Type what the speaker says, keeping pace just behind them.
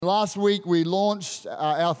Last week we launched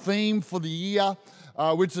our theme for the year,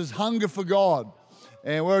 which is Hunger for God.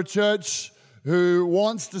 And we're a church who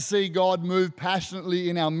wants to see God move passionately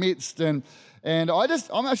in our midst. And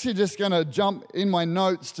I'm actually just going to jump in my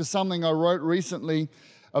notes to something I wrote recently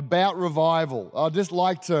about revival. I'd just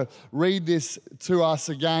like to read this to us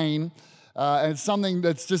again. And it's something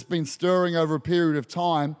that's just been stirring over a period of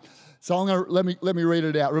time. So I'm going to let me read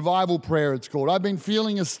it out. Revival prayer, it's called. I've been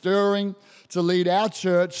feeling a stirring to lead our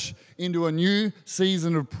church into a new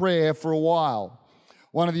season of prayer for a while.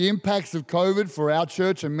 One of the impacts of COVID for our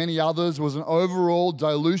church and many others was an overall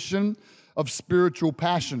dilution of spiritual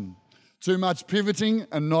passion. Too much pivoting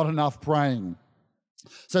and not enough praying.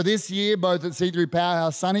 So this year, both at C3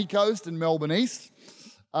 Powerhouse Sunny Coast and Melbourne East,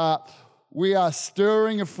 we are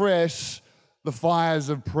stirring afresh the fires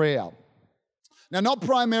of prayer. Now, not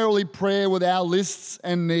primarily prayer with our lists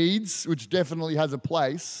and needs, which definitely has a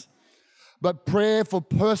place, but prayer for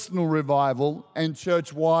personal revival and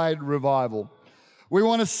church-wide revival. We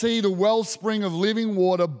want to see the wellspring of living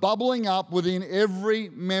water bubbling up within every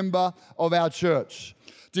member of our church,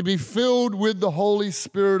 to be filled with the Holy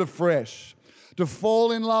Spirit afresh, to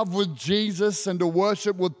fall in love with Jesus and to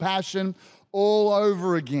worship with passion all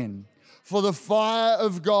over again, for the fire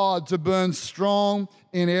of God to burn strong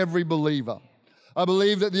in every believer. I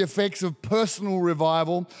believe that the effects of personal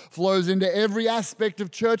revival flows into every aspect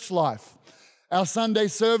of church life. Our Sunday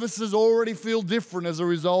services already feel different as a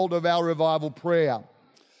result of our revival prayer.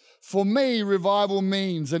 For me, revival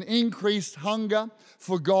means an increased hunger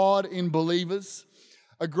for God in believers,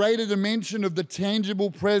 a greater dimension of the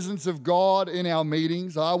tangible presence of God in our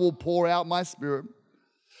meetings. I will pour out my spirit.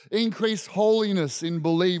 Increased holiness in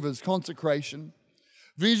believers, consecration.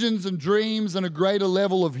 Visions and dreams and a greater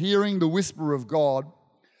level of hearing the whisper of God.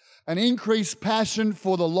 An increased passion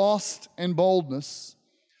for the lost and boldness.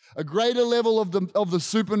 A greater level of the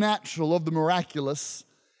supernatural, of the miraculous,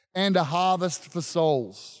 and a harvest for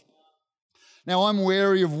souls. Now, I'm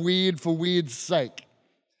wary of weird for weird's sake,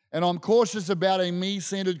 and I'm cautious about a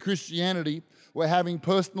me-centered Christianity where having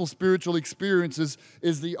personal spiritual experiences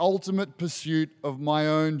is the ultimate pursuit of my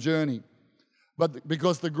own journey. But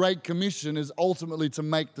because the Great Commission is ultimately to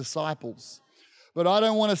make disciples. But I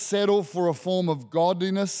don't want to settle for a form of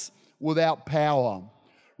godliness without power.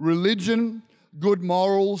 Religion, good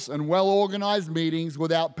morals, and well-organized meetings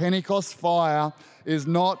without Pentecost fire is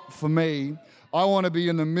not for me. I want to be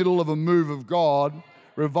in the middle of a move of God.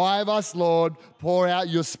 Revive us, Lord. Pour out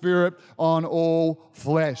your Spirit on all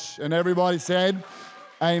flesh. And everybody said,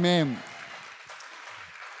 amen.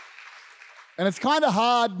 And it's kind of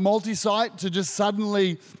hard, multi-site, to just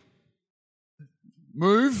suddenly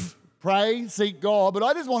move, pray, seek God. But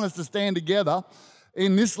I just want us to stand together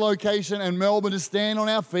in this location and Melbourne, to stand on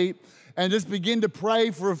our feet and just begin to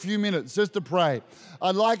pray for a few minutes, just to pray.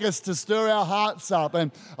 I'd like us to stir our hearts up,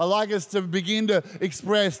 and I'd like us to begin to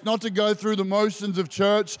express, not to go through the motions of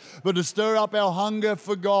church, but to stir up our hunger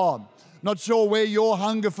for God. Not sure where your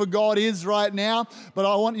hunger for God is right now, but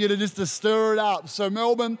I want you to just to stir it up. So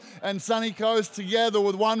Melbourne and Sunny Coast together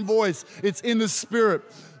with one voice. It's in the Spirit.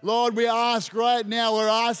 Lord, we ask right now, we're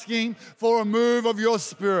asking for a move of your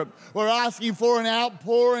Spirit. We're asking for an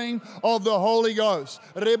outpouring of the Holy Ghost.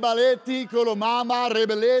 We're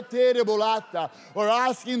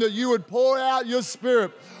asking that you would pour out your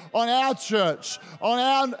Spirit on our church,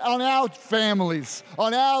 on our families,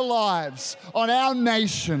 on our lives, on our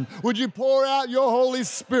nation. Would you pour out your Holy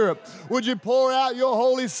Spirit? Would you pour out your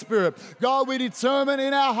Holy Spirit? God, we determine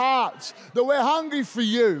in our hearts that we're hungry for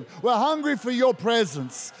you. We're hungry for your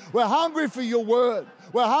presence. We're hungry for your word.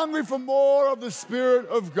 We're hungry for more of the Spirit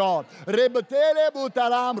of God. Come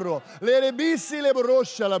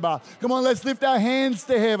on, let's lift our hands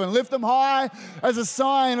to heaven. Lift them high as a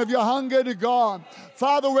sign of your hunger to God.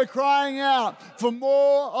 Father, we're crying out for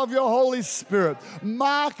more of your Holy Spirit.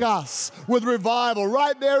 Mark us with revival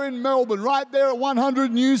right there in Melbourne, right there at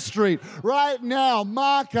 100 New Street. Right now,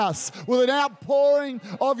 mark us with an outpouring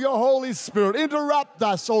of your Holy Spirit. Interrupt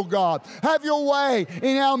us, oh God. Have your way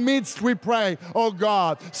in our midst, we pray, oh God.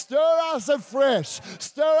 Stir us afresh.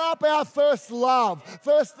 Stir up our first love.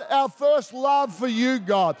 Our first love for you,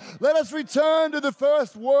 God. Let us return to the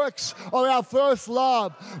first works of our first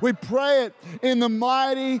love. We pray it in the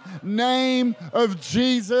mighty name of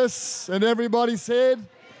Jesus. And everybody said,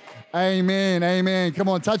 amen, amen. Come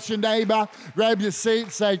on, touch your neighbor, grab your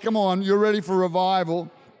seat, say, come on, you're ready for revival.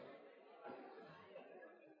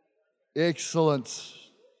 Excellent.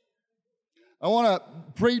 I want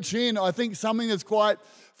to preach in, I think, something that's quite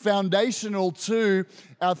foundational to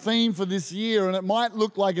our theme for this year, and it might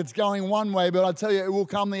look like it's going one way, but I tell you, it will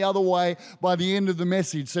come the other way by the end of the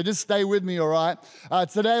message. So just stay with me, all right?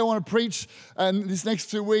 Today I want to preach, and this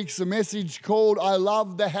next 2 weeks, a message called "I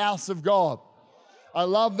Love the House of God." I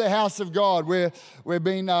love the house of God. We've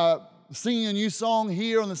been singing a new song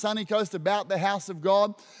here on the Sunny Coast about the house of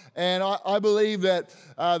God. And I believe that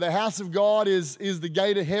the house of God is the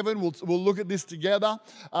gate of heaven. We'll look at this together.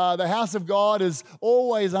 The house of God is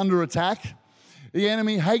always under attack. The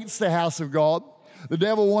enemy hates the house of God. The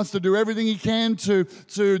devil wants to do everything he can to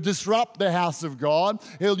disrupt the house of God.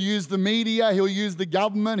 He'll use the media, he'll use the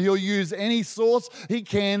government, he'll use any source he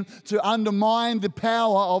can to undermine the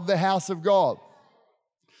power of the house of God.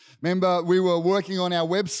 Remember, we were working on our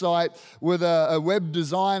website with a web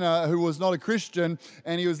designer who was not a Christian,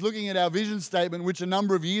 and he was looking at our vision statement, which a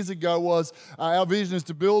number of years ago was, our vision is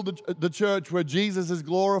to build the church where Jesus is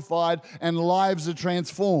glorified and lives are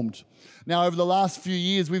transformed. Now, over the last few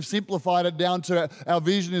years, we've simplified it down to our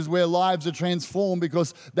vision is where lives are transformed,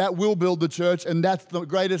 because that will build the church, and that's the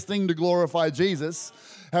greatest thing to glorify Jesus.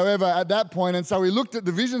 However, at that point, and so he looked at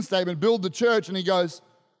the vision statement, build the church, and he goes,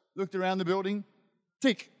 looked around the building,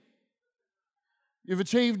 tick. You've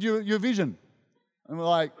achieved your vision. And we're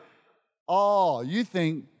like, oh, you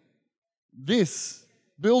think this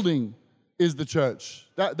building is the church.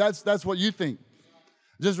 That's what you think.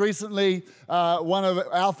 Just recently, one of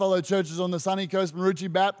our fellow churches on the Sunny Coast, Marucci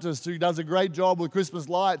Baptist, who does a great job with Christmas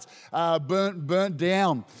lights, burnt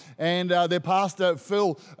down. And their pastor,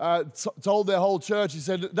 Phil, told their whole church, he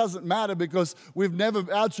said, it doesn't matter because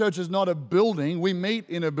our church is not a building. We meet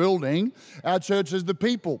in a building. Our church is the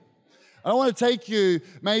people. I want to take you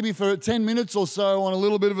maybe for 10 minutes or so on a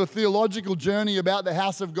little bit of a theological journey about the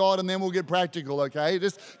house of God, and then we'll get practical, okay?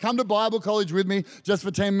 Just come to Bible college with me just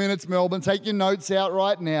for 10 minutes, Melbourne. Take your notes out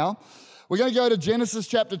right now. We're going to go to Genesis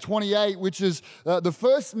chapter 28, which is the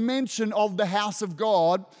first mention of the house of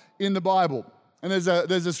God in the Bible. And there's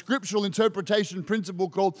a scriptural interpretation principle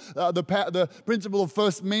called the principle of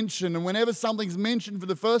first mention. And whenever something's mentioned for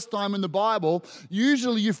the first time in the Bible,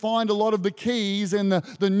 usually you find a lot of the keys and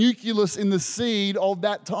the nucleus in the seed of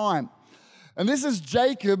that time. And this is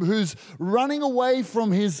Jacob, who's running away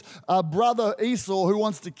from his brother Esau, who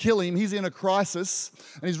wants to kill him. He's in a crisis,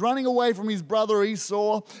 and he's running away from his brother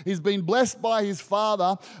Esau. He's been blessed by his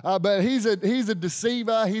father, but he's a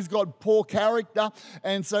deceiver. He's got poor character,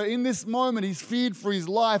 and so in this moment, he's feared for his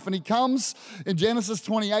life, and he comes in Genesis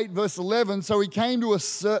 28, verse 11, so he came to a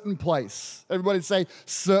certain place. Everybody say,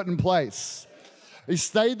 certain place. He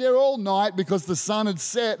stayed there all night because the sun had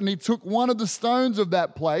set, and he took one of the stones of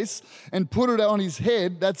that place and put it on his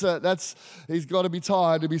head. He's got to be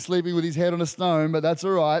tired to be sleeping with his head on a stone, but that's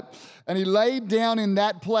all right. And he laid down in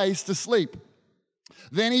that place to sleep.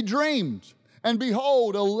 Then he dreamed, and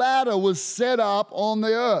behold, a ladder was set up on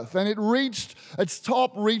the earth, and its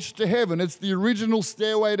top reached to heaven. It's the original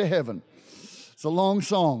stairway to heaven. It's a long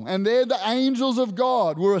song. And there the angels of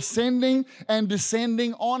God were ascending and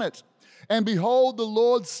descending on it. And behold, the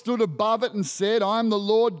Lord stood above it and said, I am the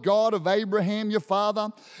Lord God of Abraham, your father,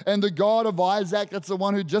 and the God of Isaac. That's the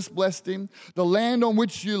one who just blessed him. The land on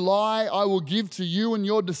which you lie, I will give to you and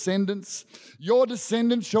your descendants. Your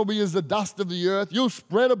descendants shall be as the dust of the earth. You'll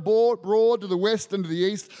spread abroad to the west and to the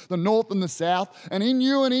east, the north and the south. And in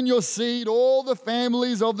you and in your seed, all the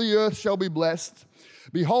families of the earth shall be blessed.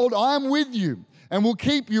 Behold, I am with you, and will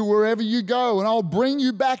keep you wherever you go, and I'll bring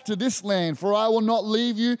you back to this land, for I will not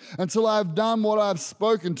leave you until I have done what I have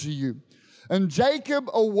spoken to you. And Jacob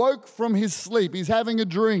awoke from his sleep. He's having a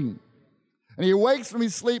dream. And he awakes from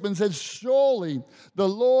his sleep and says, surely the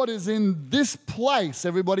Lord is in this place.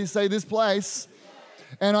 Everybody say this place.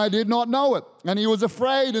 And I did not know it. And he was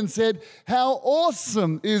afraid and said, how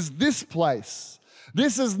awesome is this place?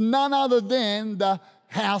 This is none other than the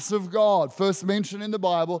house of God. First mention in the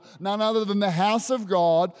Bible, none other than the house of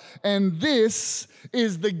God, and this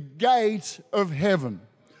is the gate of heaven.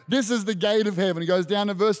 This is the gate of heaven. He goes down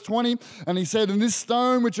to verse 20, and he said, and this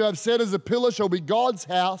stone which I have set as a pillar shall be God's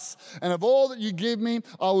house, and of all that you give me,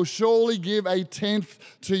 I will surely give a tenth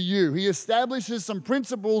to you. He establishes some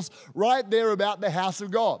principles right there about the house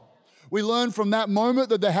of God. We learn from that moment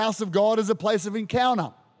that the house of God is a place of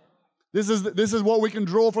encounter. This is what we can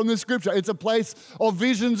draw from this scripture. It's a place of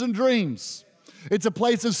visions and dreams. It's a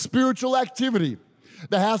place of spiritual activity.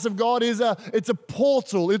 The house of God it's a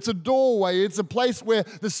portal, it's a doorway, it's a place where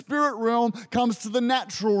the spirit realm comes to the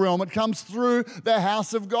natural realm. It comes through the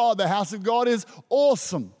house of God. The house of God is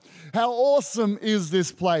awesome. How awesome is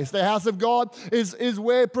this place? The house of God is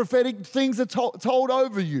where prophetic things are told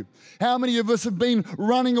over you. How many of us have been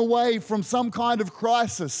running away from some kind of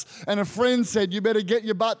crisis and a friend said, you better get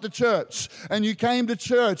your butt to church. And you came to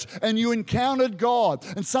church and you encountered God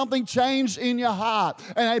and something changed in your heart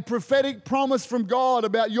and a prophetic promise from God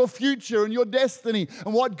about your future and your destiny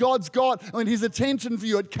and what God's got and His attention for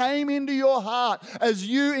you. It came into your heart as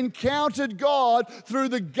you encountered God through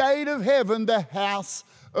the gate of heaven, the house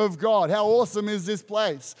of God. How awesome is this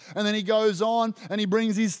place? And then he goes on and he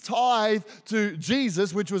brings his tithe to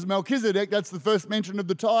Jesus, which was Melchizedek. That's the first mention of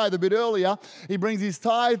the tithe a bit earlier. He brings his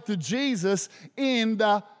tithe to Jesus in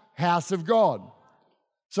the house of God.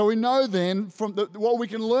 So we know then from what we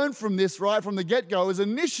can learn from this right from the get-go is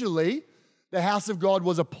initially the house of God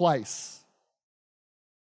was a place.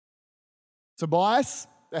 Tobias,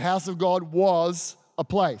 the house of God was a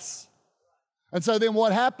place. And so then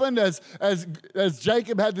what happened as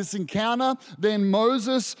Jacob had this encounter, then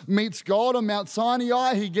Moses meets God on Mount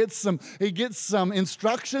Sinai. He gets some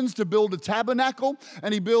instructions to build a tabernacle,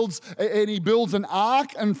 and he builds an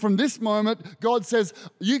ark. And from this moment, God says,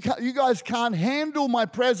 you guys can't handle my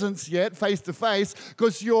presence yet face to face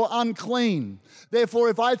because you're unclean. Therefore,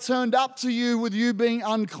 if I turned up to you with you being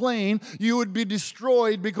unclean, you would be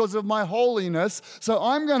destroyed because of my holiness. So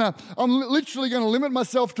I'm literally gonna limit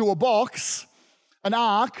myself to a box, an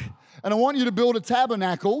ark, and I want you to build a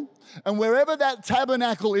tabernacle. And wherever that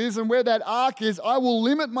tabernacle is and where that ark is, I will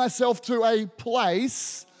limit myself to a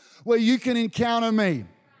place where you can encounter me.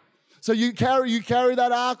 So you carry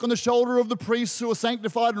that ark on the shoulder of the priests who are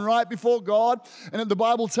sanctified and right before God. And the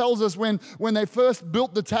Bible tells us when they first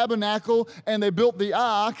built the tabernacle and they built the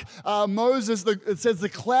ark, Moses, it says the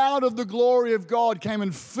cloud of the glory of God came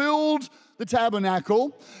and filled the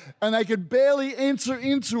tabernacle, and they could barely enter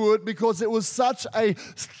into it because it was such a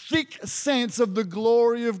thick sense of the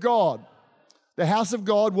glory of God. The house of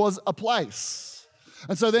God was a place.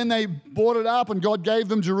 And so then they bought it up, and God gave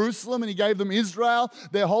them Jerusalem, and He gave them Israel,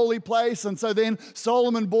 their holy place. And so then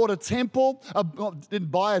Solomon bought a temple. Didn't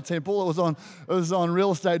buy a temple. It was on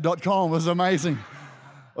realestate.com. It was amazing.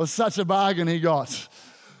 It was such a bargain he got.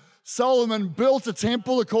 Solomon built a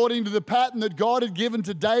temple according to the pattern that God had given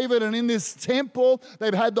to David. And in this temple,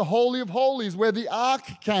 they've had the Holy of Holies where the ark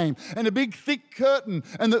came and a big thick curtain.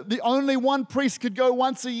 And the only one priest could go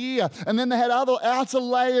once a year. And then they had other outer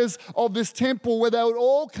layers of this temple where they would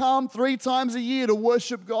all come 3 times a year to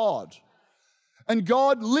worship God. And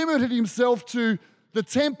God limited Himself to the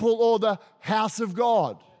temple or the house of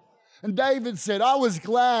God. And David said, I was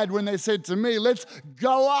glad when they said to me, let's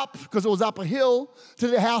go up, because it was up a hill, to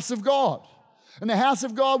the house of God. And the house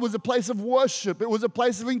of God was a place of worship. It was a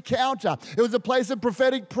place of encounter. It was a place of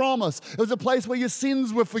prophetic promise. It was a place where your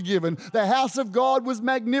sins were forgiven. The house of God was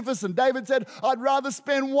magnificent. David said, I'd rather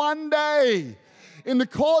spend one day in the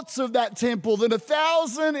courts of that temple than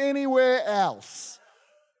 1,000 anywhere else.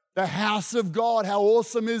 The house of God, how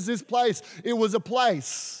awesome is this place? It was a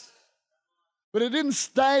place. But it didn't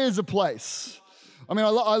stay as a place. I mean,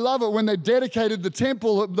 I love it when they dedicated the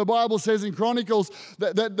temple. The Bible says in Chronicles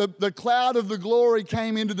that the cloud of the glory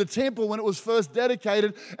came into the temple when it was first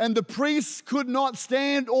dedicated, and the priests could not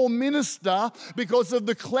stand or minister because of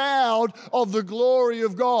the cloud of the glory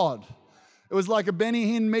of God. It was like a Benny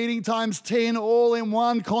Hinn meeting times 10, all in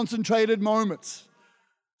one concentrated moment.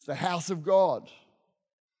 It's the house of God.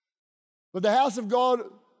 But the house of God,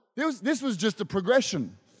 this was just a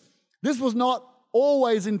progression. This was not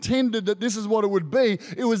always intended that this is what it would be.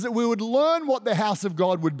 It was that we would learn what the house of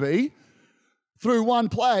God would be through one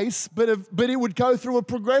place, but it would go through a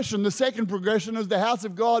progression. The second progression is the house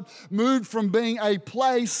of God moved from being a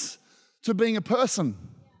place to being a person.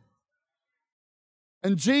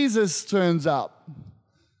 And Jesus turns up.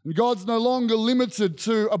 And God's no longer limited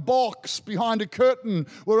to a box behind a curtain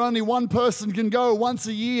where only one person can go once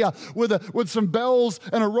a year with some bells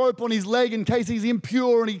and a rope on his leg in case he's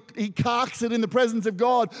impure and he carks it in the presence of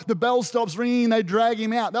God. The bell stops ringing and they drag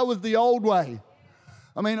him out. That was the old way.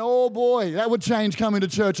 I mean, oh boy, that would change coming to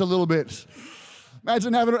church a little bit.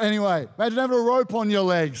 Imagine having a rope on your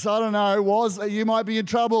legs. I don't know, you might be in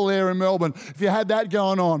trouble there in Melbourne if you had that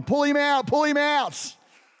going on. Pull him out.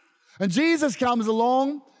 And Jesus comes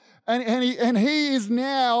along. And he is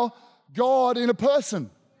now God in a person.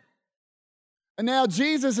 And now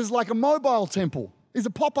Jesus is like a mobile temple. He's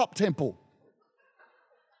a pop-up temple.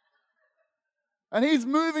 And he's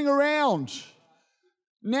moving around.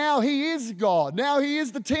 Now he is God. Now he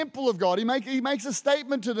is the temple of God. He makes a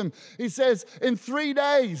statement to them. He says, in 3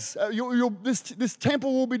 days, this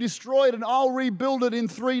temple will be destroyed and I'll rebuild it in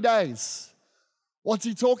 3 days. What's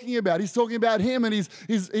he talking about? He's talking about him and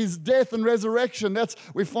his death and resurrection.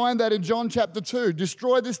 We find that in John chapter 2.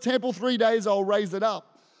 Destroy this temple, 3 days, I'll raise it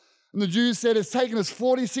up. And the Jews said, it's taken us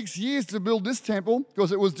 46 years to build this temple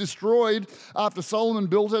because it was destroyed after Solomon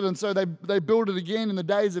built it. And so they built it again in the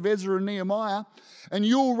days of Ezra and Nehemiah. And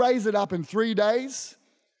you'll raise it up in 3 days.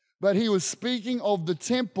 But he was speaking of the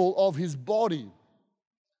temple of his body.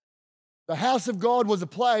 The house of God was a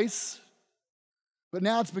place, but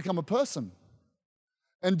now it's become a person.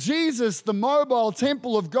 And Jesus, the mobile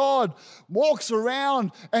temple of God, walks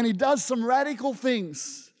around and he does some radical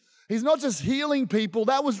things. He's not just healing people,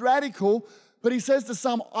 that was radical, but he says to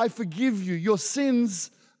some, I forgive you, your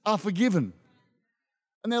sins are forgiven.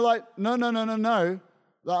 And they're like, no. The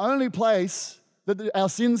only place that our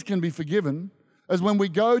sins can be forgiven is when we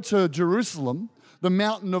go to Jerusalem, the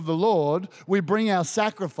mountain of the Lord, we bring our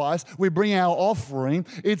sacrifice, we bring our offering,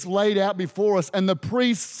 it's laid out before us, and the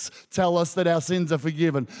priests tell us that our sins are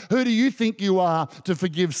forgiven. Who do you think you are to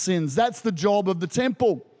forgive sins? That's the job of the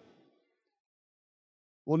temple.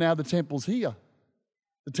 Well, now the temple's here.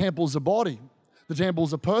 The temple's a body. The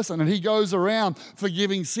temple's a person. And he goes around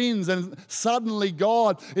forgiving sins. And suddenly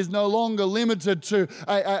God is no longer limited to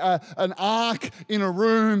an ark in a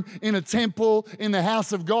room, in a temple, in the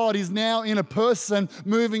house of God. He's now in a person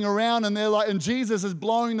moving around. And Jesus is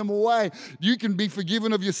blowing them away. You can be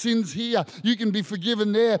forgiven of your sins here. You can be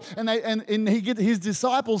forgiven there. And his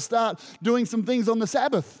disciples start doing some things on the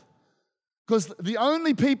Sabbath. Because the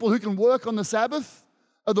only people who can work on the Sabbath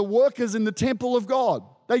are the workers in the temple of God.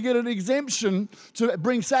 They get an exemption to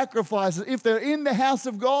bring sacrifices. If they're in the house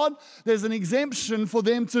of God, there's an exemption for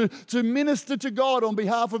them to minister to God on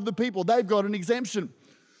behalf of the people. They've got an exemption.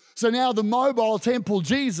 So now the mobile temple,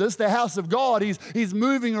 Jesus, the house of God, he's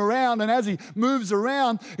moving around. And as he moves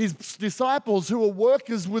around, his disciples who are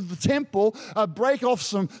workers with the temple break off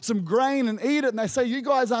some grain and eat it. And they say, you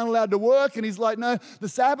guys aren't allowed to work. And he's like, no, the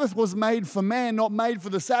Sabbath was made for man, not made for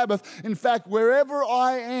the Sabbath. In fact, wherever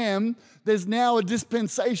I am, there's now a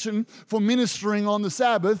dispensation for ministering on the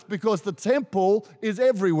Sabbath because the temple is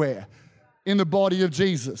everywhere in the body of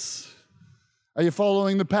Jesus. Are you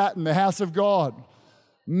following the pattern? The house of God.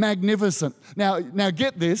 Magnificent. Now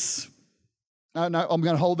get this. No, I'm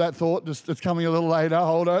going to hold that thought. It's coming a little later.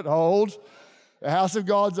 Hold. The house of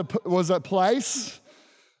God was a place.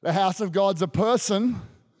 The house of God's a person.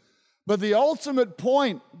 But the ultimate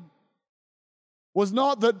point was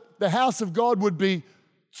not that the house of God would be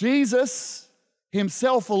Jesus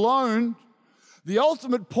himself alone. The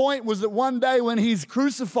ultimate point was that one day when he's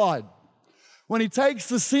crucified, when he takes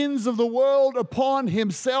the sins of the world upon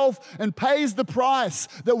himself and pays the price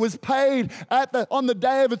that was paid on the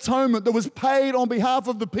Day of Atonement, that was paid on behalf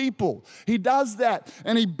of the people. He does that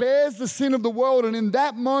and he bears the sin of the world. And in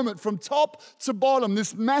that moment, from top to bottom,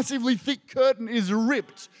 this massively thick curtain is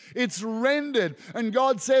ripped. It's rendered. And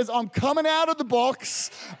God says, I'm coming out of the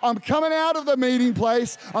box. I'm coming out of the meeting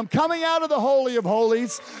place. I'm coming out of the Holy of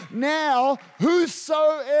Holies. Now,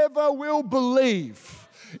 whosoever will believe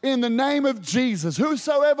in the name of Jesus,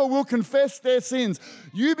 whosoever will confess their sins,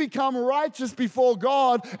 you become righteous before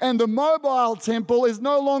God, and the mobile temple is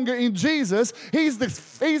no longer in Jesus. He's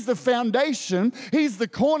the foundation, he's the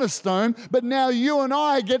cornerstone, but now you and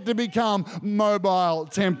I get to become mobile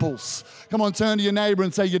temples. Come on, turn to your neighbor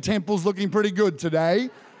and say, your temple's looking pretty good today.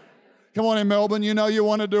 Come on in Melbourne, you know you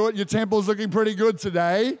want to do it. Your temple's looking pretty good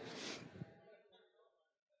today.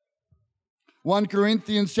 1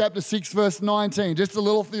 Corinthians chapter 6, verse 19. Just a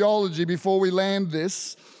little theology before we land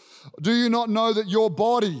this. Do you not know that your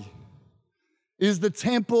body is the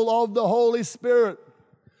temple of the Holy Spirit?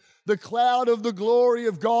 The cloud of the glory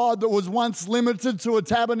of God that was once limited to a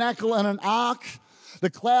tabernacle and an ark.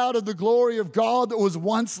 The cloud of the glory of God that was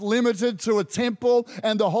once limited to a temple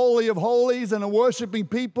and the Holy of Holies and a worshiping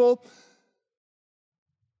people.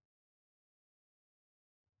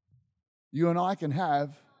 You and I can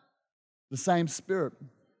have the same Spirit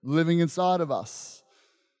living inside of us.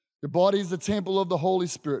 Your body is the temple of the Holy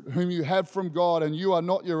Spirit, whom you have from God, and you are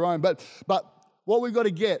not your own. But what we've got to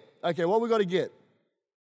get,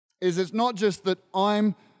 is it's not just that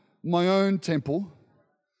I'm my own temple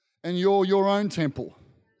and you're your own temple.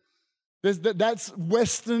 That's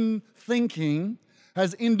Western thinking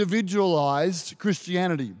has individualized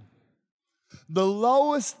Christianity. The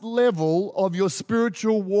lowest level of your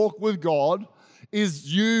spiritual walk with God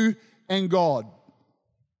is you and God.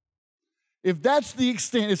 If that's the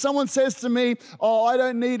extent, if someone says to me, oh, I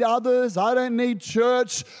don't need others, I don't need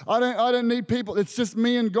church, I don't need people, it's just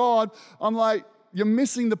me and God, I'm like, you're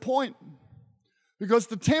missing the point. Because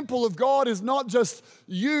the temple of God is not just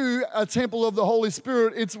you, a temple of the Holy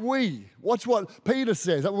Spirit, it's we. Watch what Peter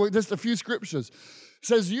says, just a few scriptures. It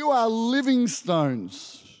says, you are living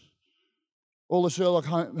stones. All the Sherlock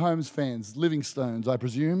Holmes fans, living stones, I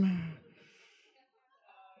presume.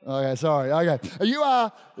 Okay, sorry. Okay. You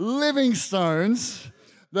are living stones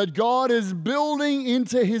that God is building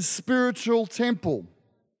into his spiritual temple.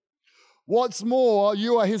 What's more,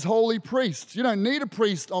 you are his holy priest. You don't need a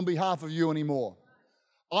priest on behalf of you anymore.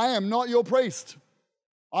 I am not your priest.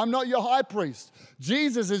 I'm not your high priest.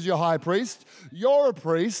 Jesus is your high priest. You're a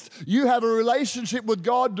priest. You have a relationship with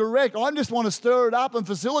God direct. I just want to stir it up and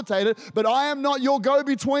facilitate it, but I am not your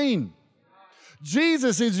go-between.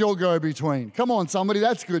 Jesus is your go-between. Come on, somebody,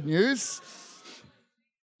 that's good news.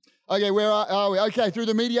 Okay, where are we? Okay, through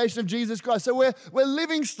the mediation of Jesus Christ. So we're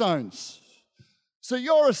living stones. So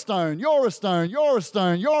you're a stone, you're a stone, you're a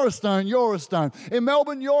stone, you're a stone, you're a stone. In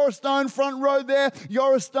Melbourne, you're a stone, front row there,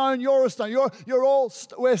 you're a stone, you're a stone. You're all,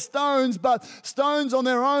 we're stones, but stones on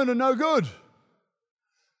their own are no good.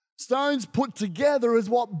 Stones put together is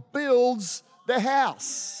what builds the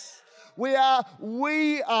house. We are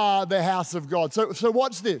the house of God. So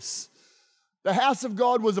watch this. The house of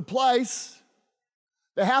God was a place.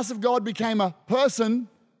 The house of God became a person,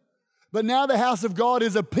 but now the house of God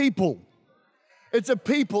is a people. It's a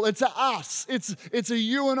people, it's a us, it's a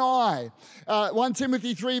you and I. 1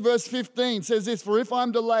 Timothy 3 verse 15 says this, for if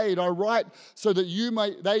I'm delayed, I write so that you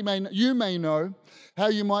may know how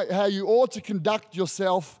you ought to conduct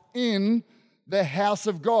yourself in the house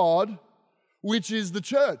of God, which is the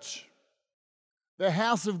church. The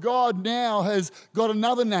house of God now has got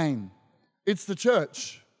another name. It's the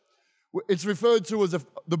church. It's referred to as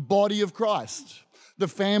the body of Christ. The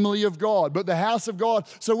family of God, but the house of God.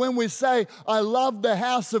 So when we say, I love the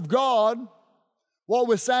house of God, what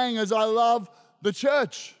we're saying is, I love the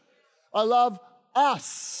church. I love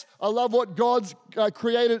us. I love what God's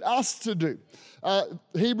created us to do.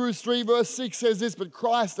 Hebrews 3 verse 6 says this, but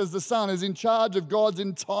Christ as the Son is in charge of God's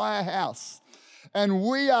entire house. And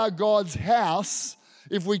we are God's house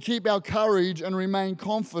if we keep our courage and remain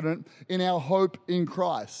confident in our hope in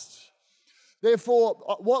Christ. Therefore,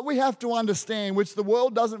 what we have to understand, which the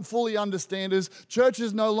world doesn't fully understand, is church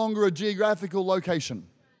is no longer a geographical location.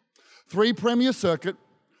 3 Premier Circuit,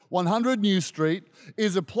 100 New Street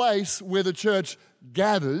is a place where the church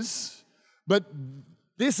gathers, but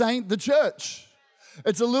this ain't the church.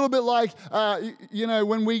 It's a little bit like,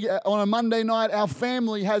 when we, on a Monday night, our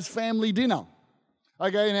family has family dinner.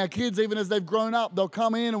 Okay, and our kids, even as they've grown up, they'll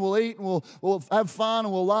come in and we'll eat and we'll have fun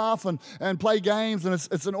and we'll laugh and play games, and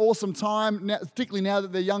it's an awesome time, now, particularly now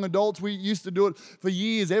that they're young adults. We used to do it for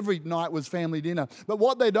years. Every night was family dinner. But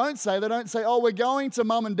what they don't say, oh, we're going to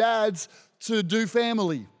mum and dad's to do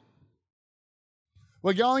family.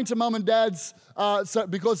 We're going to mum and dad's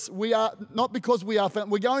because we are family.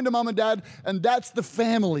 We're going to mum and dad, and that's the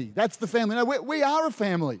family. That's the family. No, we are a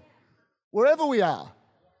family. Wherever we are,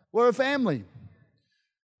 we're a family.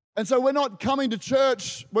 And so we're not coming to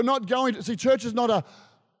church, church is not a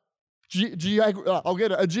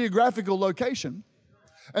geographical location.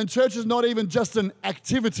 And church is not even just an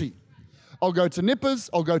activity. I'll go to Nippers,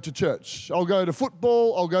 I'll go to church. I'll go to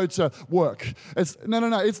football, I'll go to work.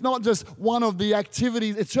 No. It's not just one of the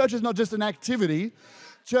activities. Church is not just an activity.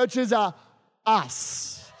 Church is a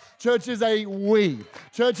us. Church is a we.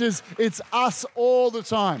 It's us all the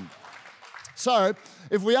time. So,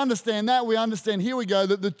 if we understand that, we understand, here we go,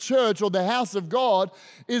 that the church or the house of God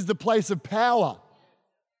is the place of power.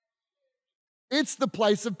 It's the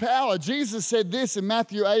place of power. Jesus said this in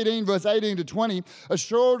Matthew 18, verse 18 to 20,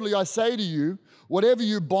 assuredly I say to you, whatever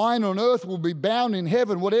you bind on earth will be bound in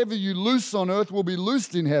heaven. Whatever you loose on earth will be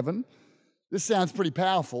loosed in heaven. This sounds pretty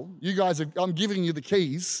powerful. I'm giving you the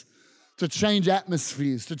keys to change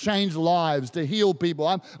atmospheres, to change lives, to heal people.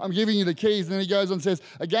 I'm giving you the keys. And then he goes on and says,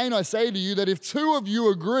 again, I say to you that if 2 of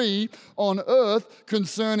you agree on earth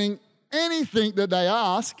concerning anything that they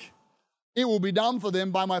ask, it will be done for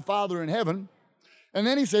them by my Father in heaven. And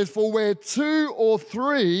then he says, for where 2 or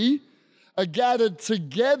 3 are gathered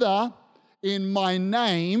together in my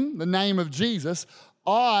name, the name of Jesus,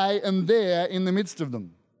 I am there in the midst of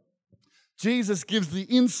them. Jesus gives the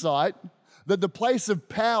insight that the place of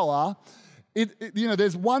power,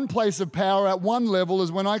 there's one place of power at one level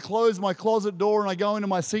is when I close my closet door and I go into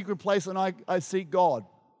my secret place and I seek God.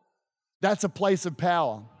 That's a place of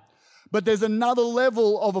power. But there's another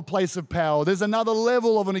level of a place of power. There's another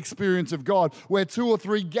level of an experience of God where 2 or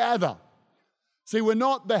 3 gather. See, we're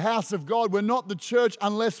not the house of God. We're not the church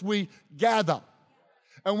unless we gather.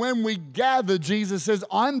 And when we gather, Jesus says,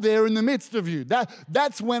 I'm there in the midst of you.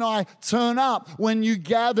 That's when I turn up, when you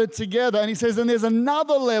gather together. And he says, and there's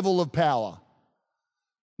another level of power.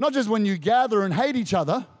 Not just when you gather and hate each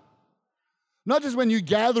other, not just when you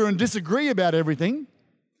gather and disagree about everything,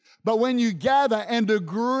 but when you gather and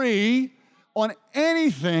agree on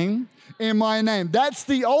anything in my name. That's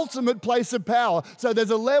the ultimate place of power. So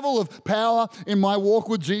there's a level of power in my walk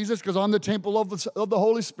with Jesus because I'm the temple of the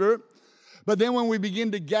Holy Spirit. But then when we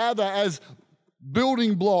begin to gather as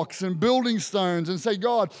building blocks and building stones and say,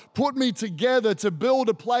 God, put me together to build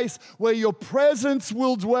a place where your presence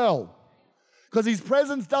will dwell. Because his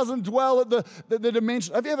presence doesn't dwell at the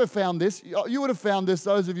dimension. Have you ever found this? You would have found this,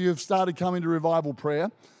 those of you who have started coming to revival prayer.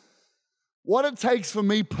 What it takes for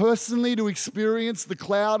me personally to experience the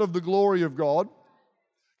cloud of the glory of God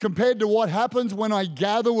compared to what happens when I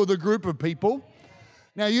gather with a group of people.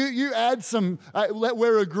 Now, you add some,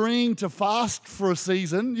 we're agreeing to fast for a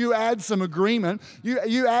season. You add some agreement.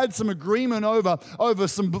 You add some agreement over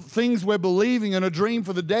some things we're believing and a dream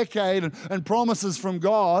for the decade and promises from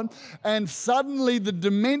God. And suddenly the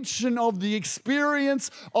dimension of the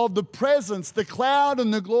experience of the presence, the cloud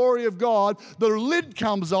and the glory of God, the lid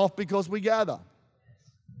comes off because we gather.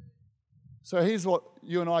 So here's what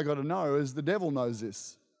you and I got to know is the devil knows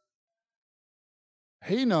this.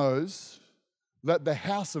 He knows that the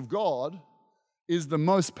house of God is the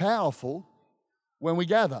most powerful when we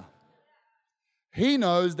gather. He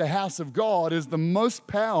knows the house of God is the most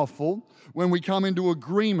powerful when we come into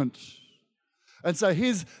agreement. And so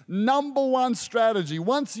his number one strategy,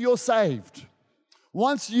 once you're saved,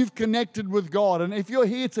 once you've connected with God, and if you're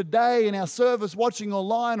here today in our service watching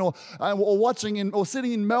online or watching or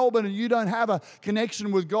sitting in Melbourne and you don't have a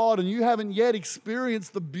connection with God and you haven't yet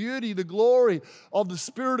experienced the beauty, the glory of the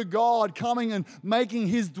Spirit of God coming and making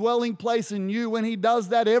his dwelling place in you, when he does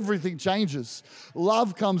that, everything changes.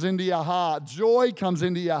 Love comes into your heart. Joy comes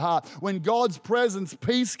into your heart. When God's presence,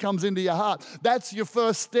 peace comes into your heart. That's your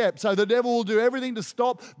first step. So the devil will do everything to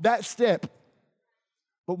stop that step.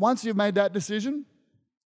 But once you've made that decision,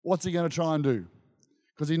 what's he going to try and do?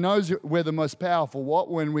 Because he knows we're the most powerful. What?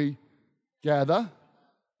 When we gather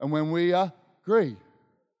and when we agree.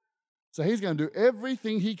 So he's going to do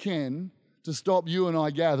everything he can to stop you and I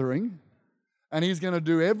gathering, and he's going to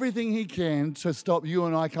do everything he can to stop you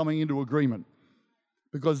and I coming into agreement,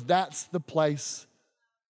 because that's the place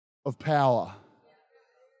of power.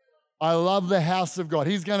 I love the house of God.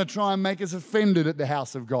 He's going to try and make us offended at the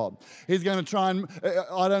house of God. He's going to try and,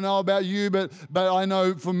 I don't know about you, but I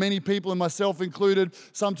know for many people, and myself included,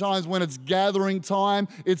 sometimes when it's gathering time,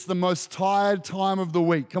 it's the most tired time of the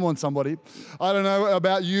week. Come on, somebody. I don't know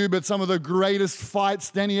about you, but some of the greatest fights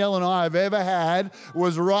Danielle and I have ever had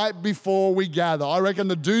was right before we gather. I reckon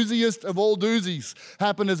the dooziest of all doozies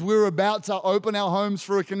happened as we were about to open our homes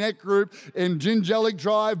for a Connect group in Gingellic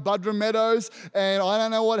Drive, Buderim Meadows, and I don't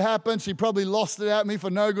know what happened. She probably lost it at me for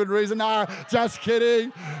no good reason. No, just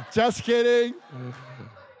kidding. Just kidding.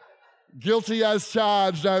 Guilty as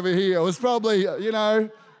charged over here. It was probably,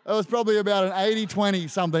 it was probably about an 80-20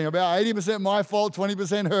 something, about 80% my fault,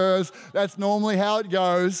 20% hers. That's normally how it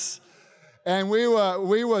goes. And we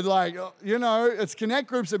were like, it's Connect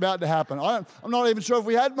groups about to happen. I'm not even sure if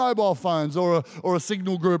we had mobile phones or a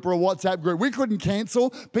Signal group or a WhatsApp group. We couldn't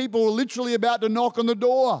cancel. People were literally about to knock on the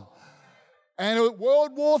door. And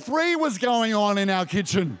World War III was going on in our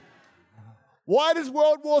kitchen. Why does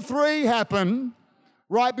World War III happen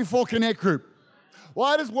right before Connect Group?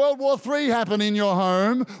 Why does World War III happen in your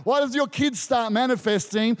home? Why does your kids start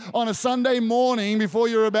manifesting on a Sunday morning before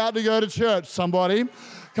you're about to go to church, somebody?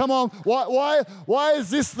 Come on, why is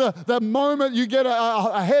this the moment you get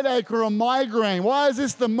a headache or a migraine? Why is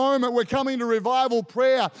this the moment we're coming to revival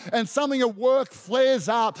prayer and something at work flares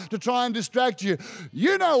up to try and distract you?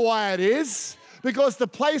 You know why it is. Because the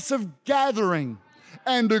place of gathering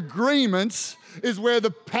and agreement is where the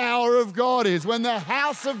power of God is, when the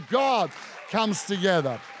house of God comes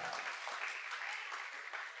together.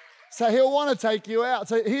 So he'll want to take you out.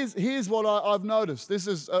 So here's what I've noticed. This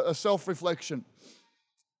is a self-reflection.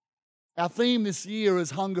 Our theme this year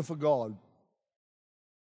is hunger for God.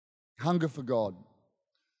 Hunger for God.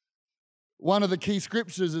 One of the key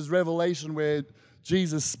scriptures is Revelation, where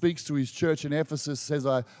Jesus speaks to his church in Ephesus, says,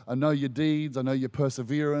 I know your deeds, I know your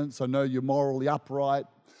perseverance, I know you're morally upright,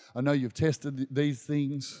 I know you've tested these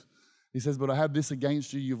things. He says, but I have this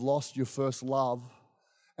against you, you've lost your first love.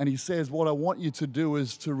 And he says, what I want you to do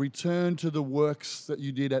is to return to the works that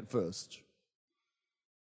you did at first.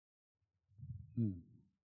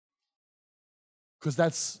 Because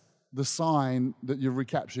that's the sign that you've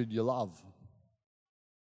recaptured your love.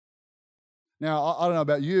 Now, I don't know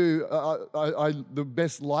about you, the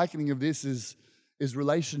best likening of this is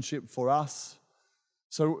relationship for us.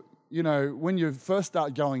 So, when you first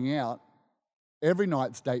start going out, every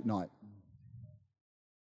night's date night.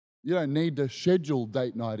 You don't need to schedule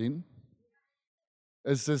date night in.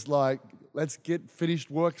 It's just like, let's get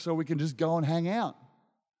finished work so we can just go and hang out,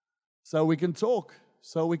 so we can talk,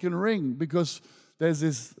 so we can ring, because there's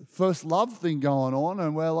this first love thing going on,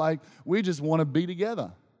 and we're like, we just want to be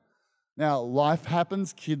together. Now, life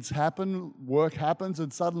happens, kids happen, work happens,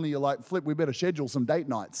 and suddenly you're like, flip, we better schedule some date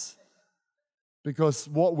nights. Because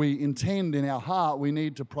what we intend in our heart, we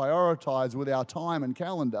need to prioritize with our time and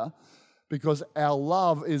calendar, because our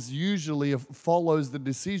love is usually follows the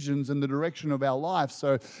decisions and the direction of our life.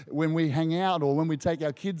 So when we hang out or when we take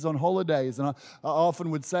our kids on holidays, and I often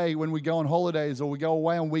would say when we go on holidays or we go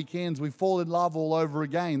away on weekends, we fall in love all over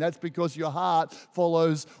again. That's because your heart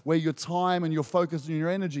follows where your time and your focus and your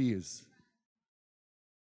energy is.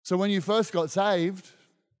 So when you first got saved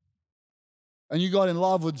and you got in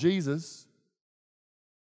love with Jesus,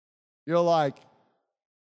 you're like,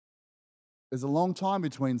 there's a long time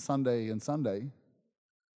between Sunday and Sunday.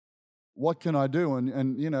 What can I do?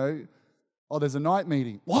 And there's a night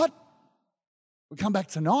meeting. What? We come back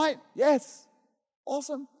tonight? Yes.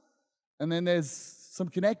 Awesome. And then there's some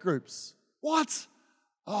connect groups. What?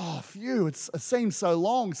 Oh, phew, it seems so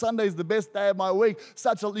long. Sunday's the best day of my week.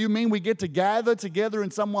 You mean we get to gather together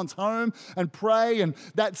in someone's home and pray, and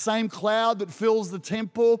that same cloud that fills the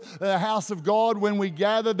temple, the house of God, when we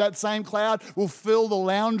gather, that same cloud will fill the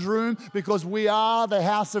lounge room because we are the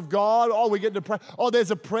house of God. Oh, we get to pray. Oh,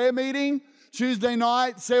 there's a prayer meeting. Tuesday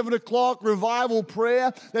night, 7 o'clock, revival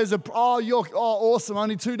prayer. Awesome,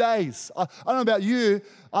 only 2 days. I don't know about you,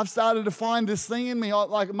 I've started to find this thing in me.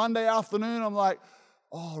 Like Monday afternoon, I'm like,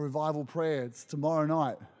 revival prayer, it's tomorrow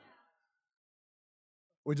night.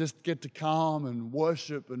 We just get to come and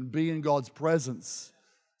worship and be in God's presence.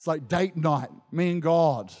 It's like date night, me and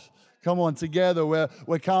God. Come on, together,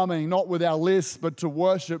 we're coming, not with our lists, but to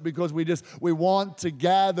worship, because we want to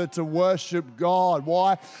gather to worship God.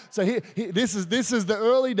 Why? So this is the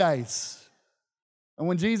early days. And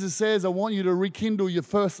when Jesus says, I want you to rekindle your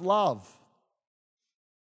first love.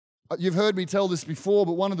 You've heard me tell this before,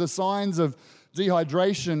 but one of the signs of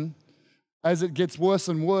dehydration, as it gets worse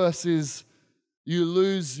and worse, is you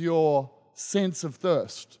lose your sense of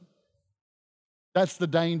thirst. That's the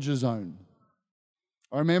danger zone.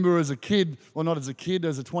 I remember as a kid, well, not as a kid,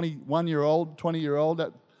 as a 21-year-old, 20-year-old,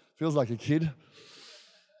 that feels like a kid,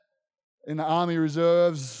 in the Army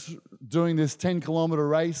Reserves, doing this 10-kilometre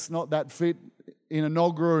race, not that fit, in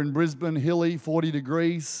Enoggera in Brisbane, hilly, 40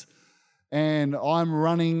 degrees, and I'm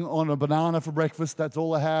running on a banana for breakfast. That's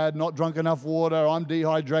all I had, not drunk enough water. I'm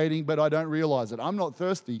dehydrating, but I don't realize it. I'm not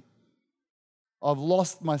thirsty. I've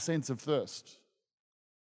lost my sense of thirst.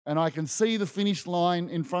 And I can see the finish line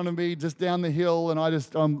in front of me just down the hill, and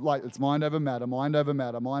I'm like, it's mind over matter, mind over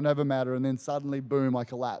matter, mind over matter, and then suddenly, boom, I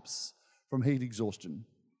collapse from heat exhaustion.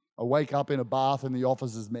 I wake up in a bath in the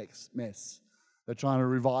office's mess. They're trying to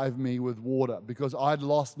revive me with water because I'd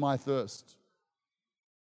lost my thirst.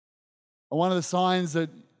 And one of the signs that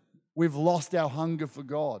we've lost our hunger for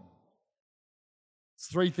God. It's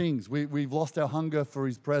three things. We've lost our hunger for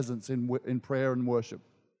His presence in prayer and worship.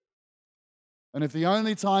 And if the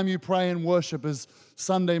only time you pray and worship is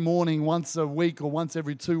Sunday morning once a week or once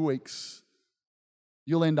every 2 weeks,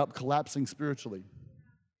 you'll end up collapsing spiritually.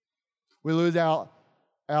 We lose our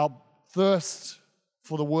thirst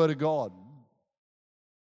for the Word of God.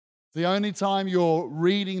 The only time you're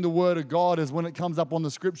reading the Word of God is when it comes up on the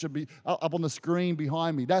scripture, up on the screen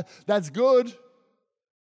behind me. That's good,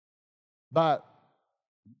 but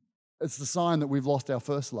it's the sign that we've lost our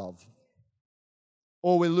first love.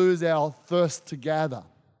 Or we lose our thirst to gather.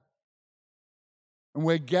 And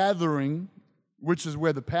we're gathering, which is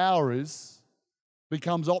where the power is,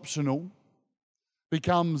 becomes optional,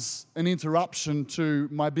 becomes an interruption to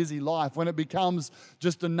my busy life. When it becomes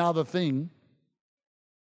just another thing,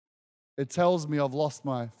 it tells me I've lost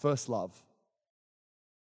my first love.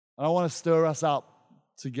 And I want to stir us up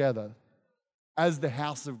together as the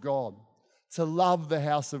house of God, to love the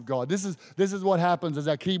house of God. This is what happens as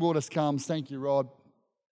our keyboardist comes. Thank you, Rod.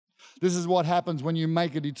 This is what happens when you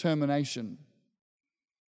make a determination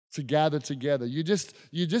to gather together. You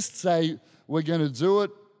just say, we're going to do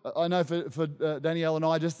it. I know for Danielle and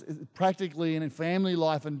I, just practically in family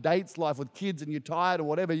life and dates life with kids, and you're tired or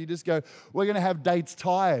whatever, you just go, we're going to have dates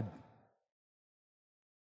tired.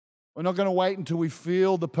 We're not going to wait until we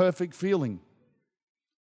feel the perfect feeling.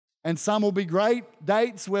 And some will be great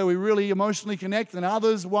dates where we really emotionally connect, and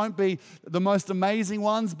others won't be the most amazing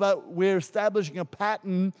ones, but we're establishing a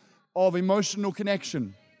pattern of emotional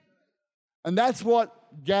connection. And that's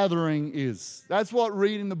what gathering is. That's what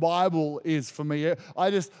reading the Bible is for me.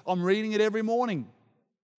 I'm reading it every morning.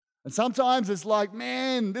 And sometimes it's like,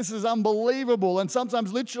 man, this is unbelievable. And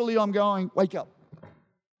sometimes literally I'm going, wake up.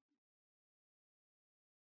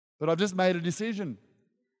 But I've just made a decision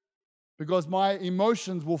because my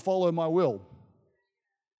emotions will follow my will.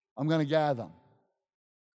 I'm going to gather.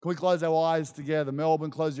 Can we close our eyes together?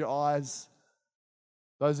 Melbourne, close your eyes.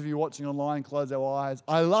 Those of you watching online, close our eyes.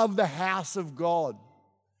 I love the house of God.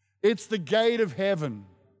 It's the gate of heaven,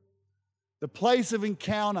 the place of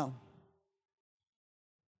encounter,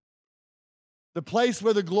 the place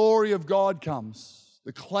where the glory of God comes,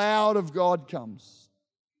 the cloud of God comes,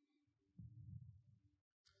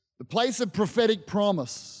 the place of prophetic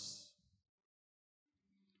promise.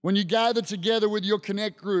 When you gather together with your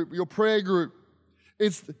connect group, your prayer group,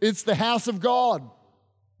 it's the house of God.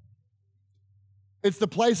 It's the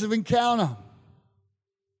place of encounter.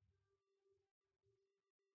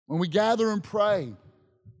 When we gather and pray,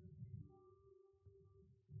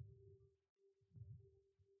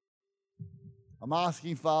 I'm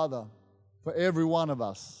asking, Father, for every one of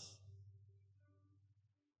us,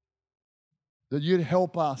 that you'd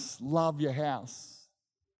help us love your house,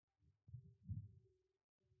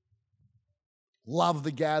 love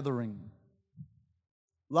the gathering,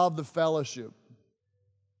 love the fellowship.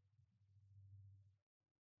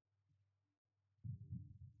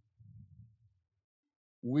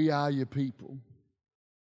 We are your people.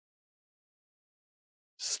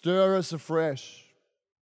 Stir us afresh.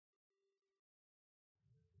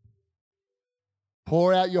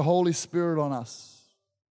 Pour out your Holy Spirit on us.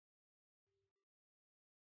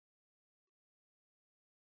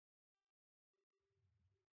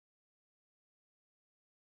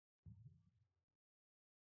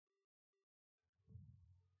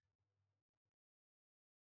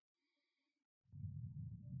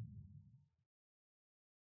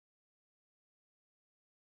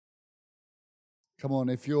 Come on,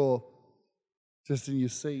 if you're just in your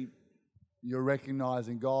seat, you're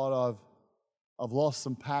recognizing, God, I've lost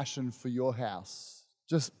some passion for your house.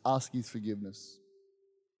 Just ask his forgiveness.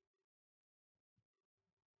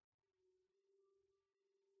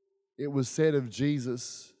 It was said of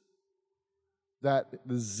Jesus that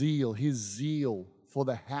his zeal for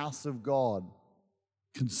the house of God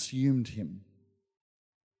consumed him.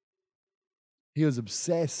 He was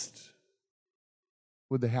obsessed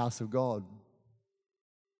with the house of God.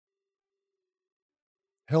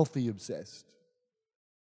 Healthy obsessed.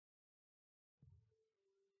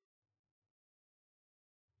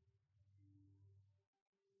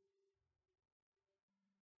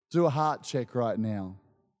 Do a heart check right now.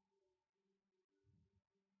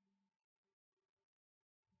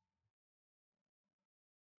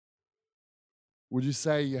 Would you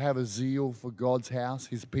say you have a zeal for God's house,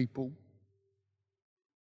 his people?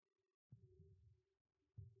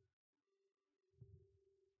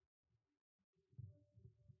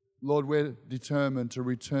 Lord, we're determined to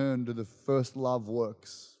return to the first love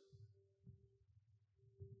works.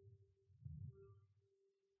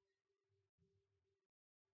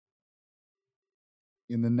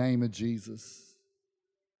 In the name of Jesus.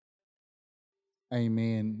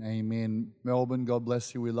 Amen. Amen. Melbourne, God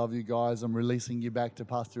bless you. We love you guys. I'm releasing you back to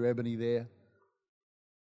Pastor Ebony there.